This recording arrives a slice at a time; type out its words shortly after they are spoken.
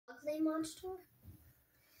Fuggler Monster.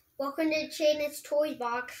 Welcome to Jayden's Toy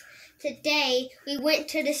Box. Today we went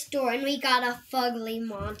to the store and we got a Fuggler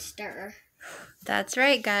Monster. That's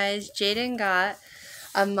right, guys. Jayden got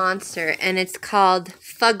a monster and it's called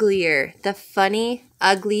Fuggler, the funny,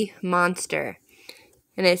 ugly monster.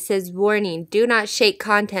 And it says, warning, do not shake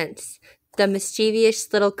contents. The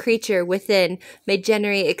mischievous little creature within may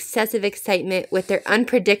generate excessive excitement with their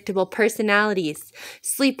unpredictable personalities.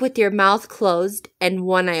 Sleep with your mouth closed and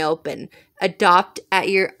one eye open. Adopt at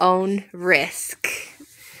your own risk.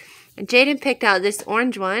 And Jayden picked out this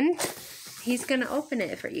orange one. He's going to open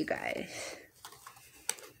it for you guys.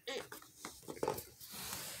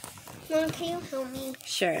 Mom, can you help me?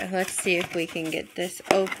 Sure. Let's see if we can get this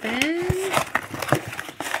open.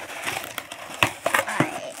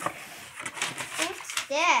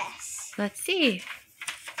 This. Let's see.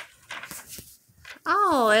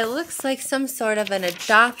 Oh, it looks like some sort of an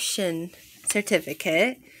adoption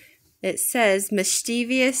certificate. It says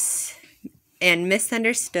mischievous and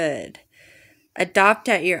misunderstood. Adopt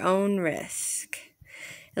at your own risk.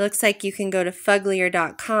 It looks like you can go to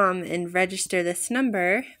Fuggler.com and register this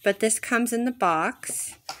number, but this comes in the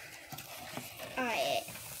box. Alright.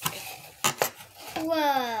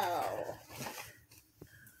 Whoa.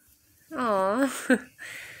 Aw.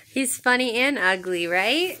 He's funny and ugly,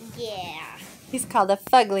 right? Yeah. He's called a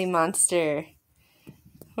Fuggler Monster.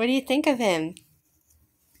 What do you think of him?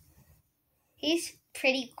 He's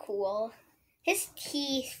pretty cool. His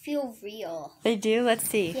teeth feel real. They do? Let's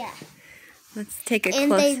see. Yeah. Let's take a And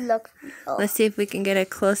close. they look real. Let's see if we can get a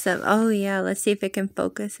close-up. Oh, yeah. Let's see if it can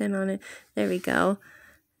focus in on it. There we go.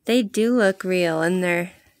 They do look real, and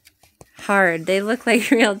they're hard. They look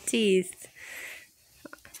like real teeth.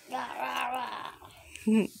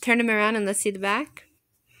 Turn him around and let's see the back.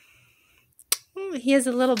 Oh, he has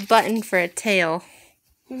a little button for a tail.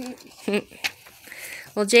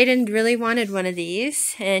 Well, Jayden really wanted one of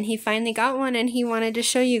these, and he finally got one, and he wanted to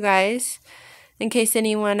show you guys in case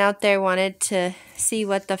anyone out there wanted to see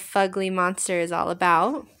what the Fuggler Monster is all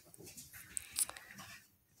about.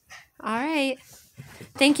 All right.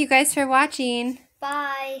 Thank you guys for watching.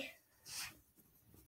 Bye.